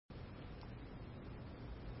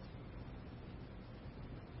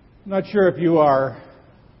Not sure if you are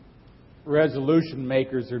resolution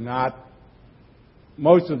makers or not.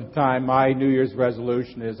 Most of the time, my New Year's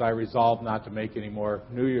resolution is I resolve not to make any more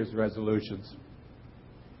New Year's resolutions.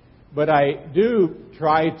 But I do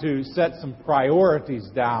try to set some priorities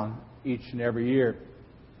down each and every year.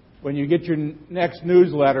 When you get your next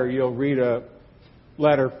newsletter, you'll read a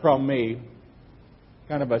letter from me,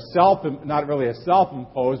 kind of not really a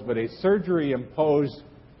self-imposed, but a surgery-imposed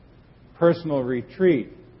personal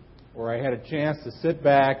retreat, where I had a chance to sit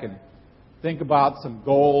back and think about some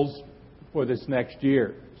goals for this next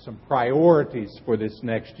year, some priorities for this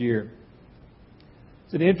next year.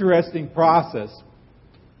 It's an interesting process,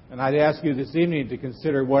 and I'd ask you this evening to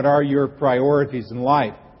consider what are your priorities in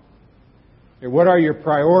life. Or what are your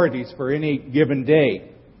priorities for any given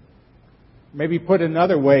day? Maybe put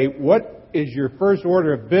another way, what is your first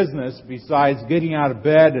order of business besides getting out of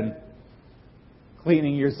bed and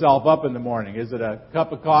cleaning yourself up in the morning? Is it a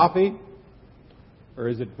cup of coffee? Or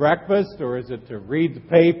is it breakfast? Or is it to read the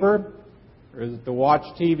paper? Or is it to watch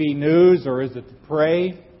TV news? Or is it to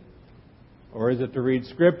pray? Or is it to read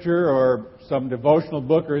Scripture or some devotional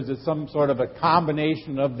book? Or is it some sort of a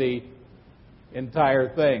combination of the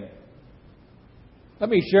entire thing?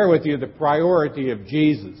 Let me share with you the priority of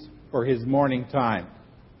Jesus for His morning time.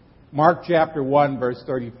 Mark chapter 1, verse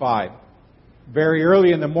 35. Very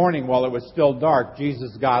early in the morning, while it was still dark,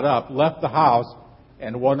 Jesus got up, left the house,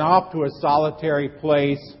 and went off to a solitary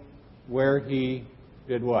place where He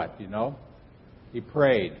did what? He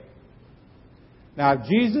prayed. Now, if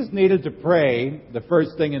Jesus needed to pray the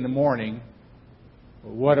first thing in the morning,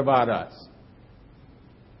 what about us?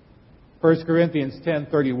 1 Corinthians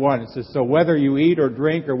 10:31, it says, "So whether you eat or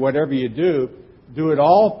drink or whatever you do, do it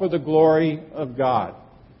all for the glory of God."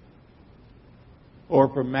 Or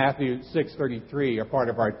from Matthew 6:33, a part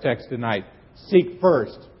of our text tonight, "Seek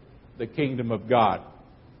first the kingdom of God."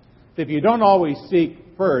 If you don't always seek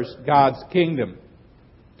first God's kingdom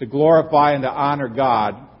to glorify and to honor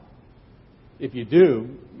God, if you do,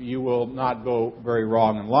 you will not go very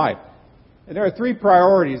wrong in life. And there are three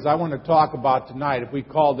priorities I want to talk about tonight, if we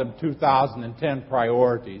called them 2010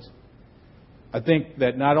 priorities. I think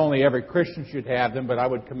that not only every Christian should have them, but I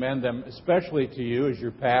would commend them especially to you as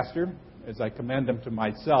your pastor, as I commend them to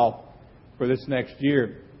myself for this next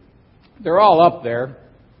year. They're all up there.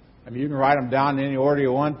 I mean, you can write them down in any order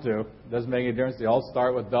you want to. It doesn't make any difference. They all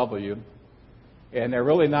start with W. And they're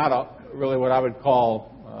really not really what I would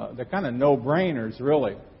call, they're kind of no-brainers,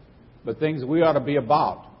 really, but things we ought to be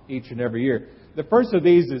about each and every year. The first of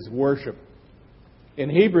these is worship.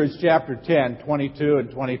 In Hebrews chapter 10, 22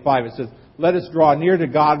 and 25, it says, "Let us draw near to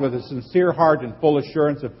God with a sincere heart and full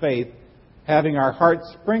assurance of faith, having our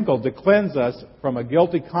hearts sprinkled to cleanse us from a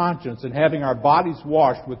guilty conscience and having our bodies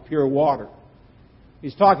washed with pure water."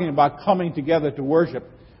 He's talking about coming together to worship.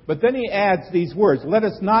 But then he adds these words, "Let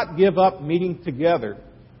us not give up meeting together,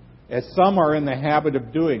 as some are in the habit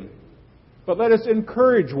of doing, but let us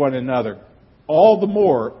encourage one another, all the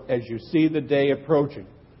more as you see the day approaching."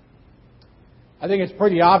 I think it's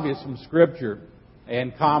pretty obvious from Scripture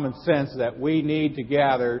and common sense that we need to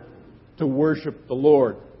gather to worship the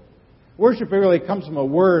Lord. Worship really comes from a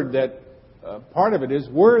word that part of it is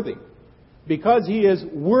worthy. Because He is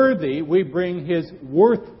worthy, we bring His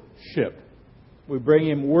worthship. We bring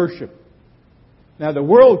Him worship. Now, the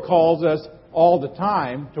world calls us all the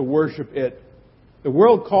time to worship it. The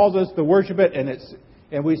world calls us to worship it,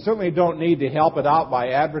 and we certainly don't need to help it out by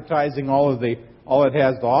advertising all it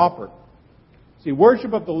has to offer. See,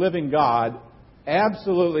 worship of the living God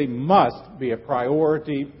absolutely must be a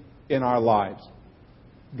priority in our lives.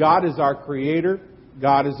 God is our Creator.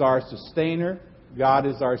 God is our Sustainer. God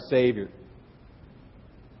is our Savior.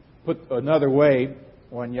 Put another way,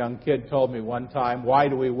 one young kid told me one time, "Why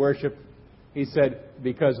do we worship?" He said,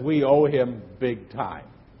 "Because we owe Him big time."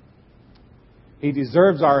 He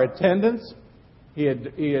deserves our attendance. He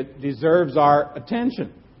deserves our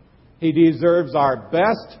attention. He deserves our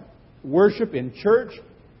best worship in church,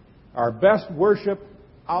 our best worship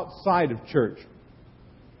outside of church.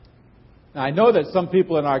 Now, I know that some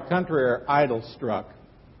people in our country are idol-struck.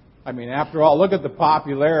 I mean, after all, look at the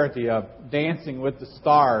popularity of Dancing with the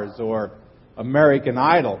Stars or American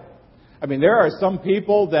Idol. I mean, there are some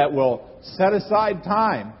people that will set aside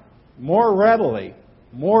time more readily,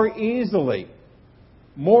 more easily,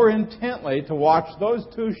 more intently to watch those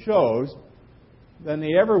two shows than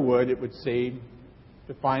they ever would, it would seem,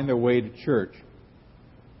 to find their way to church.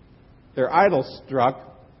 They're idol-struck,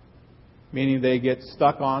 meaning they get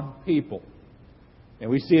stuck on people. And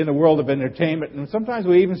we see in the world of entertainment, and sometimes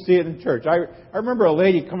we even see it in church. I remember a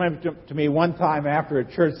lady coming up to me one time after a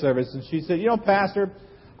church service, and she said, "Pastor,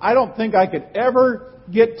 I don't think I could ever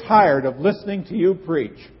get tired of listening to you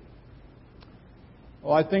preach.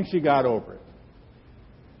 Well, I think she got over it.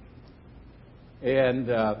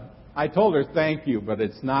 And I told her, thank you, but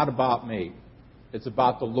it's not about me. It's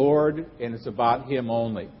about the Lord, and it's about Him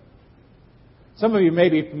only. Some of you may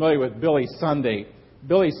be familiar with Billy Sunday.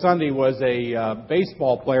 Billy Sunday was a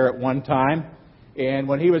baseball player at one time, and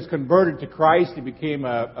when he was converted to Christ, he became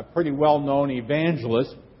a pretty well-known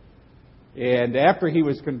evangelist. And after he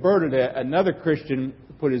was converted, another Christian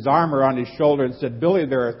put his arm around his shoulder and said, Billy,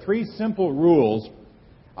 there are 3 simple rules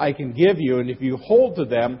I can give you, and if you hold to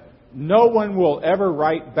them, no one will ever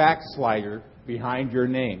write backslider behind your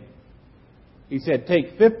name. He said,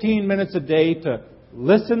 take 15 minutes a day to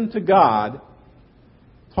listen to God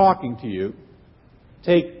talking to you.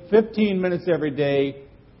 Take 15 minutes every day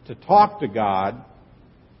to talk to God,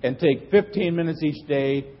 and take 15 minutes each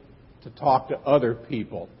day to talk to other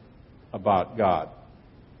people about God.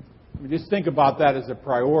 I mean, just think about that as a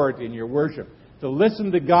priority in your worship. To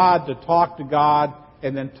listen to God, to talk to God,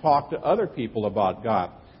 and then talk to other people about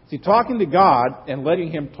God. See, talking to God and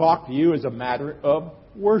letting Him talk to you is a matter of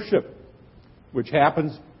worship, which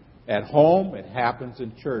happens at home, it happens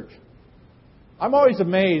in church. I'm always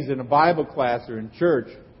amazed in a Bible class or in church,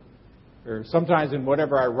 or sometimes in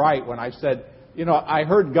whatever I write, when I've said, I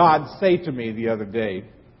heard God say to me the other day.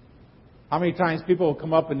 How many times people will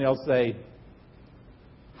come up and they'll say,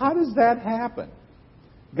 how does that happen?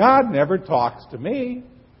 God never talks to me.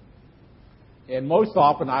 And most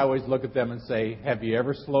often I always look at them and say, have you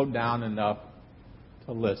ever slowed down enough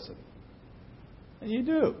to listen? And you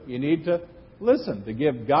do. You need to listen, to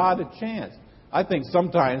give God a chance. I think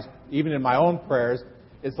sometimes, even in my own prayers,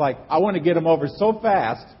 it's like I want to get them over so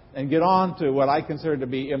fast and get on to what I consider to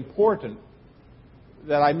be important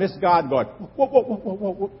that I miss God going, whoa, whoa, whoa, whoa,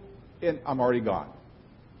 whoa, whoa, and I'm already gone.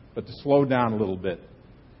 But to slow down a little bit.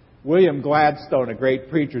 William Gladstone, a great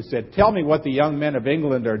preacher, said, tell me what the young men of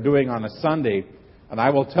England are doing on a Sunday, and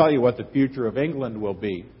I will tell you what the future of England will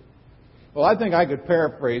be. Well, I think I could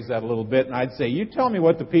paraphrase that a little bit, and I'd say, you tell me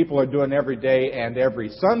what the people are doing every day and every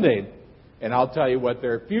Sunday, and I'll tell you what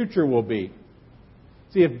their future will be.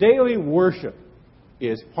 See, if daily worship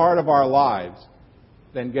is part of our lives,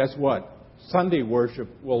 then guess what? Sunday worship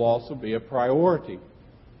will also be a priority.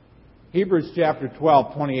 Hebrews chapter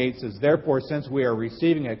 12:28 says, therefore, since we are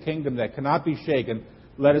receiving a kingdom that cannot be shaken,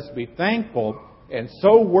 let us be thankful and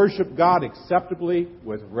so worship God acceptably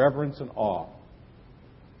with reverence and awe.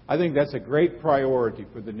 I think that's a great priority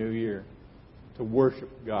for the new year, to worship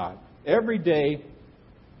God every day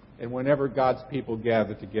and whenever God's people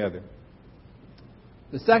gather together.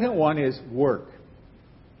 The second one is work.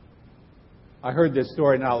 I heard this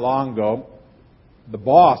story not long ago. The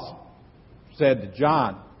boss said to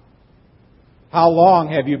John, how long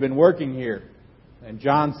have you been working here? And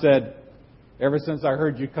John said, ever since I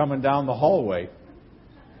heard you coming down the hallway.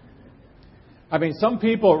 I mean, some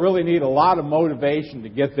people really need a lot of motivation to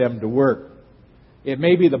get them to work. It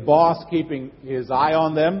may be the boss keeping his eye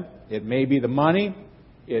on them. It may be the money.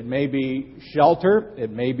 It may be shelter. It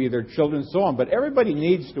may be their children and so on. But everybody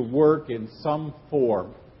needs to work in some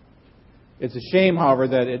form. It's a shame, however,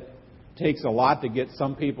 that it takes a lot to get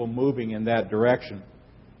some people moving in that direction.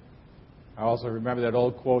 I also remember that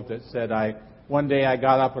old quote that said, one day I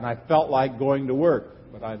got up and I felt like going to work,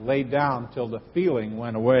 but I laid down till the feeling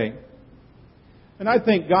went away. And I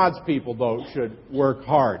think God's people, though, should work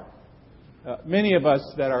hard. Many of us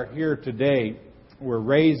that are here today were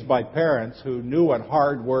raised by parents who knew what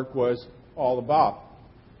hard work was all about.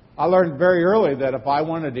 I learned very early that if I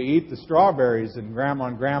wanted to eat the strawberries in Grandma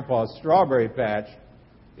and Grandpa's strawberry patch,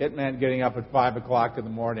 it meant getting up at 5 o'clock in the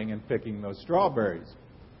morning and picking those strawberries.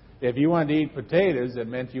 If you wanted to eat potatoes, it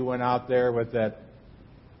meant you went out there with that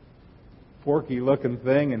forky-looking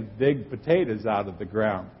thing and dig potatoes out of the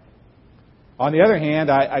ground. On the other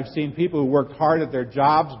hand, I've seen people who worked hard at their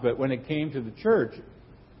jobs, but when it came to the church,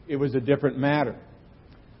 it was a different matter.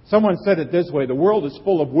 Someone said it this way, the world is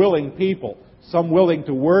full of willing people, some willing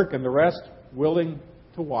to work and the rest willing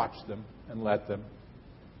to watch them and let them.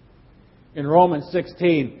 In Romans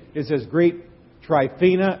 16, it says, greet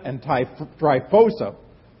Tryphena and Tryphosa,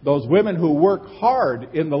 those women who work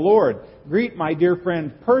hard in the Lord. Greet my dear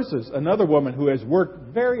friend Persis, another woman who has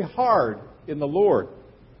worked very hard in the Lord.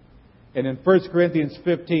 And in 1 Corinthians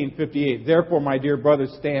 15:58, therefore, my dear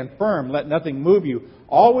brothers, stand firm. Let nothing move you.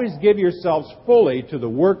 Always give yourselves fully to the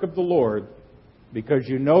work of the Lord, because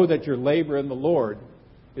you know that your labor in the Lord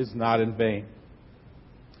is not in vain.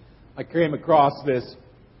 I came across this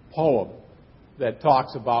poem that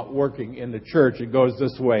talks about working in the church. It goes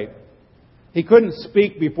this way. He couldn't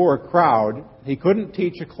speak before a crowd. He couldn't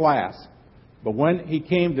teach a class. But when he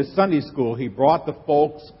came to Sunday school, he brought the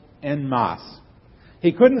folks en masse.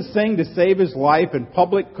 He couldn't sing to save his life, and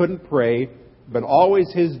public couldn't pray, but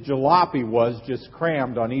always his jalopy was just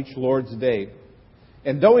crammed on each Lord's Day.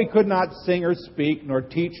 And though he could not sing or speak, nor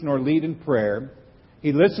teach, nor lead in prayer,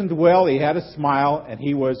 he listened well, he had a smile, and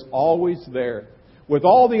he was always there, with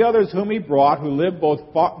all the others whom he brought, who lived both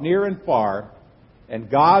near and far, and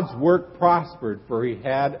God's work prospered, for he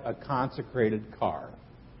had a consecrated car.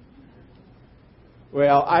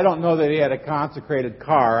 Well, I don't know that he had a consecrated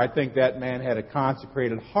car. I think that man had a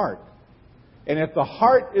consecrated heart. And if the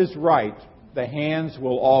heart is right, the hands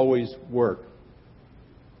will always work.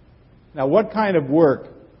 Now, what kind of work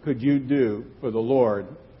could you do for the Lord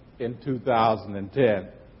in 2010?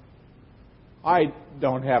 I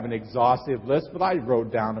don't have an exhaustive list, but I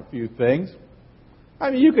wrote down a few things.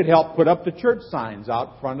 I mean, you could help put up the church signs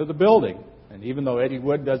out front of the building. And even though Eddie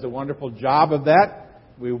Wood does a wonderful job of that,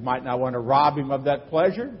 we might not want to rob him of that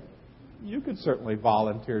pleasure. You could certainly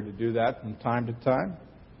volunteer to do that from time to time.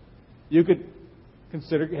 You could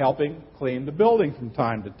consider helping clean the building from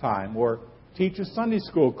time to time, or teach a Sunday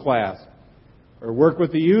school class, or work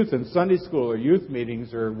with the youth in Sunday school or youth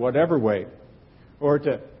meetings or whatever way, or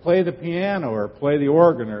to play the piano or play the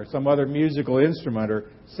organ or some other musical instrument, or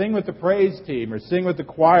sing with the praise team or sing with the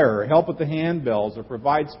choir, or help with the handbells, or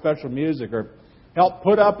provide special music, or help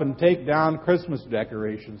put up and take down Christmas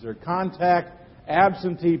decorations, or contact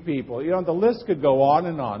absentee people. You know, the list could go on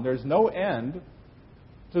and on. There's no end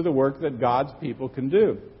to the work that God's people can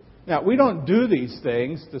do. Now, we don't do these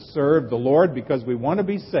things to serve the Lord because we want to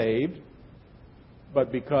be saved,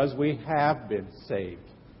 but because we have been saved.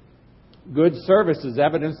 Good service is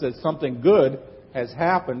evidence that something good has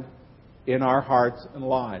happened in our hearts and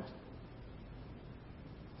lives.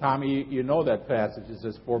 Tommy, you know that passage. It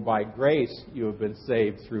says, "For by grace you have been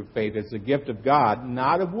saved through faith." It's a gift of God,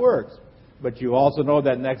 not of works. But you also know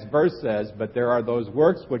that next verse says, "But there are those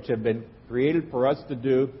works which have been created for us to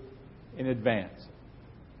do in advance."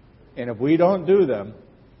 And if we don't do them,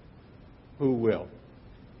 who will?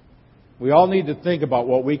 We all need to think about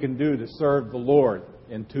what we can do to serve the Lord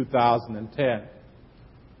in 2010.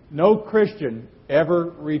 No Christian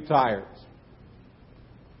ever retires.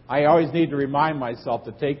 I always need to remind myself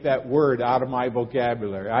to take that word out of my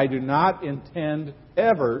vocabulary. I do not intend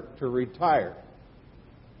ever to retire.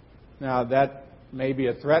 Now, that may be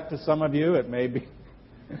a threat to some of you. It may be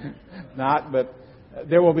not, but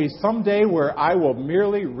there will be some day where I will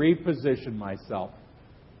merely reposition myself.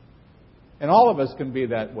 And all of us can be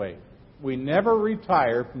that way. We never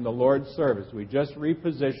retire from the Lord's service. We just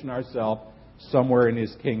reposition ourselves somewhere in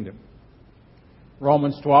His kingdom.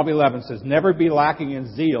 Romans 12:11 says, "Never be lacking in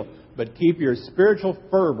zeal, but keep your spiritual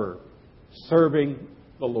fervor serving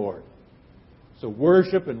the Lord." So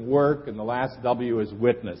worship and work, and the last W is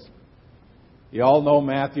witness. You all know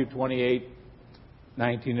Matthew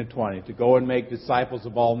 28:19 and 20. "To go and make disciples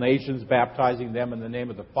of all nations, baptizing them in the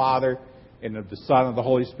name of the Father and of the Son and of the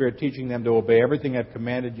Holy Spirit, teaching them to obey everything I've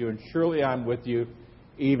commanded you, and surely I'm with you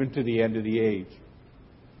even to the end of the age."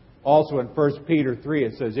 Also in 1 Peter 3,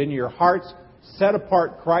 it says, "In your hearts set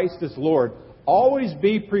apart Christ as Lord. Always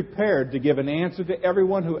be prepared to give an answer to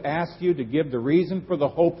everyone who asks you to give the reason for the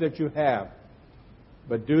hope that you have.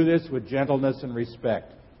 But do this with gentleness and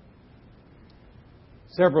respect."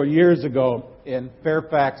 Several years ago in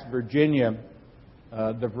Fairfax, Virginia,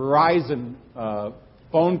 the Verizon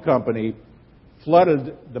phone company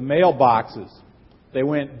flooded the mailboxes. They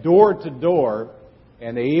went door to door,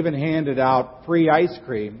 and they even handed out free ice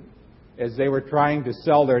cream as they were trying to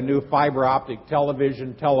sell their new fiber optic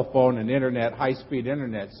television, telephone, and internet, high-speed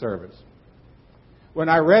internet service. When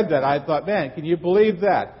I read that, I thought, man, can you believe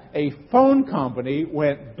that? A phone company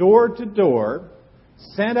went door to door,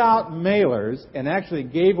 sent out mailers, and actually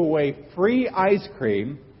gave away free ice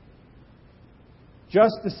cream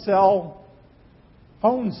just to sell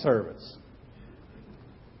phone service.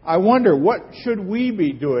 I wonder, what should we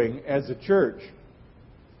be doing as a church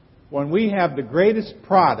when we have the greatest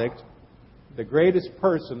product, the greatest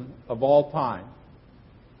person of all time?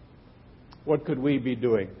 What could we be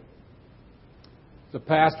doing? The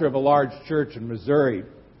pastor of a large church in Missouri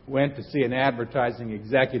went to see an advertising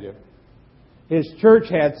executive. His church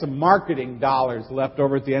had some marketing dollars left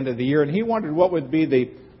over at the end of the year, and he wondered what would be the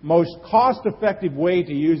most cost-effective way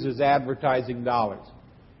to use his advertising dollars.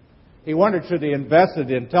 He wondered, should they invest it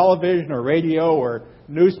in television or radio or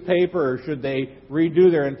newspaper, or should they redo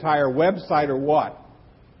their entire website, or what?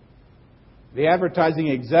 The advertising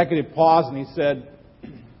executive paused and he said,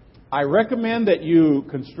 "I recommend that you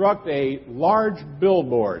construct a large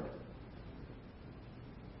billboard."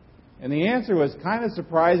 And the answer was kind of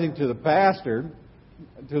surprising to the pastor,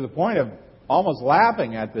 to the point of almost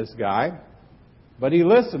laughing at this guy, but he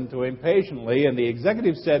listened to him patiently, and the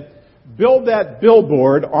executive said, "Build that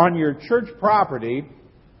billboard on your church property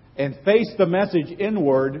and face the message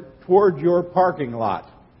inward toward your parking lot."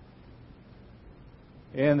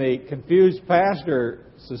 And the confused pastor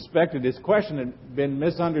suspected his question had been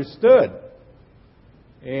misunderstood.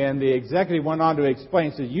 And the executive went on to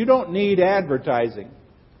explain, says, "You don't need advertising.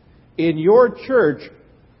 In your church,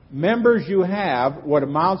 members you have,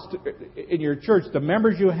 the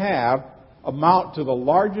members you have amount to the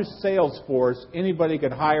largest sales force anybody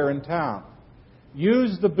could hire in town.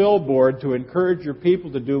 Use the billboard to encourage your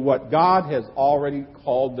people to do what God has already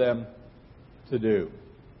called them to do."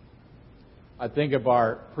 I think of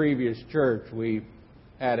our previous church. We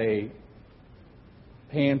had a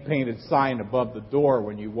hand-painted sign above the door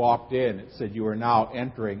when you walked in. It said you are now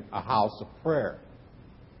entering a house of prayer.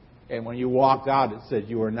 And when you walked out, it said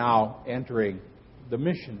you are now entering the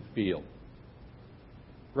mission field.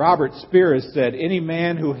 Robert Spears said, "Any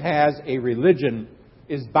man who has a religion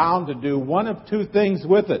is bound to do one of two things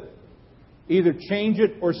with it. Either change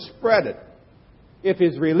it or spread it. If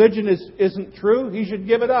his religion isn't true, he should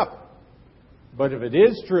give it up. But if it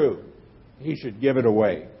is true, he should give it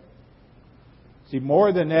away." See,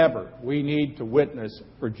 more than ever, we need to witness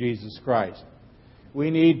for Jesus Christ. We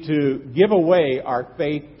need to give away our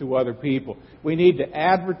faith to other people. We need to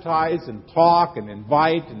advertise and talk and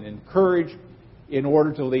invite and encourage in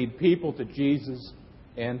order to lead people to Jesus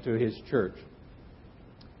and to His church.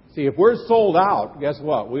 See, if we're sold out, guess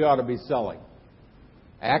what? We ought to be selling.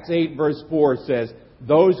 Acts 8 verse 4 says,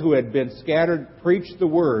 "Those who had been scattered preached the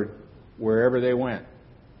word wherever they went."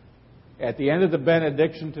 At the end of the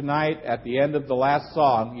benediction tonight, at the end of the last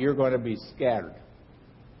song, you're going to be scattered.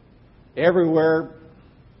 Everywhere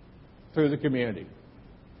through the community.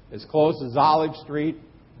 As close as Olive Street,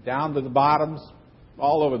 down to the bottoms,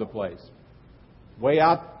 all over the place. Way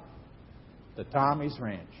out to Tommy's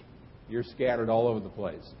Ranch. You're scattered all over the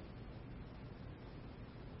place.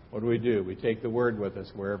 What do? We take the word with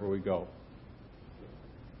us wherever we go.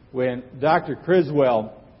 When Dr.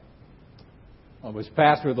 Criswell was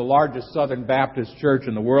pastor of the largest Southern Baptist church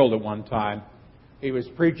in the world at one time, he was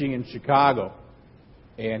preaching in Chicago.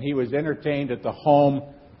 And he was entertained at the home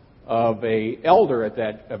of an elder at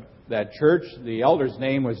that church. The elder's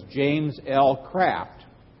name was James L. Kraft.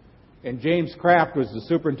 And James Kraft was the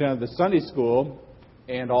superintendent of the Sunday school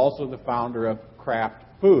and also the founder of Kraft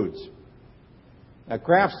Foods. Now,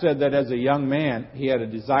 Kraft said that as a young man, he had a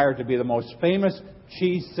desire to be the most famous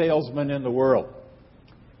cheese salesman in the world.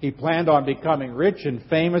 He planned on becoming rich and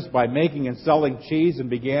famous by making and selling cheese, and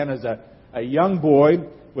began as a young boy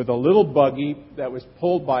with a little buggy that was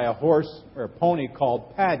pulled by a horse or a pony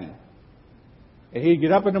called Patty. And he'd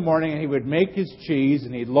get up in the morning and he would make his cheese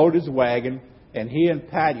and he'd load his wagon, and he and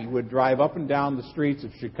Patty would drive up and down the streets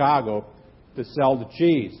of Chicago to sell the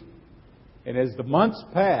cheese. And as the months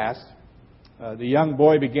passed, the young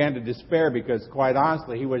boy began to despair because, quite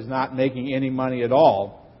honestly, he was not making any money at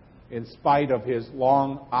all in spite of his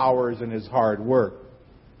long hours and his hard work.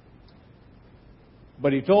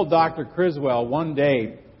 But he told Dr. Criswell, "One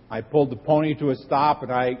day I pulled the pony to a stop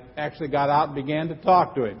and I actually got out and began to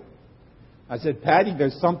talk to him. I said, 'Patty,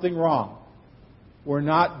 there's something wrong. We're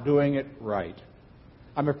not doing it right.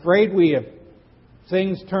 I'm afraid we have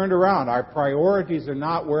things turned around. Our priorities are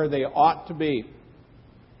not where they ought to be.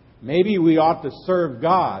 Maybe we ought to serve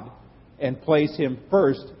God and place Him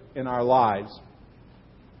first in our lives,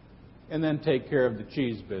 and then take care of the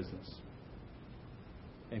cheese business.'"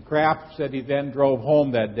 And Kraft said he then drove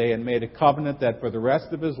home that day and made a covenant that for the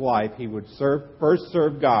rest of his life he would first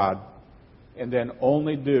serve God and then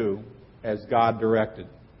only do as God directed.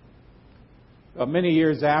 Many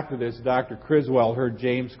years after this, Dr. Criswell heard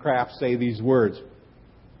James Kraft say these words,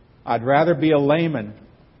 "I'd rather be a layman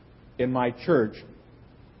in my church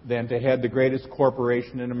than to head the greatest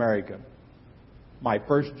corporation in America. My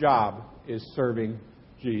first job is serving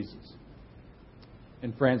Jesus."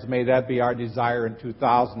 And friends, may that be our desire in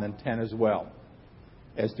 2010 as well,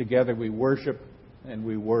 as together we worship and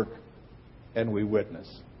we work and we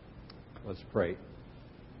witness. Let's pray.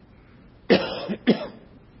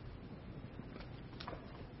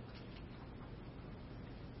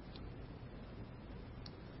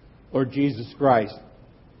 Lord Jesus Christ,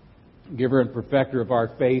 giver and perfecter of our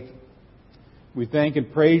faith, we thank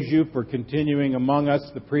and praise You for continuing among us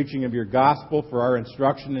the preaching of Your gospel for our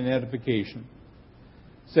instruction and edification.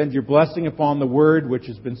 Send Your blessing upon the word which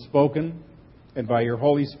has been spoken, and by Your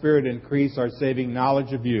Holy Spirit increase our saving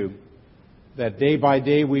knowledge of You, that day by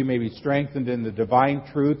day we may be strengthened in the divine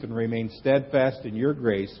truth and remain steadfast in Your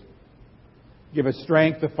grace. Give us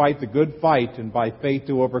strength to fight the good fight, and by faith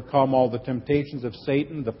to overcome all the temptations of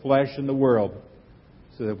Satan, the flesh, and the world,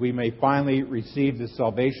 so that we may finally receive the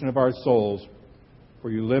salvation of our souls. For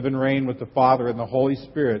you live and reign with the Father and the Holy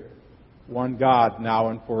Spirit, one God, now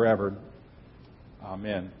and forever.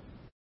 Amen.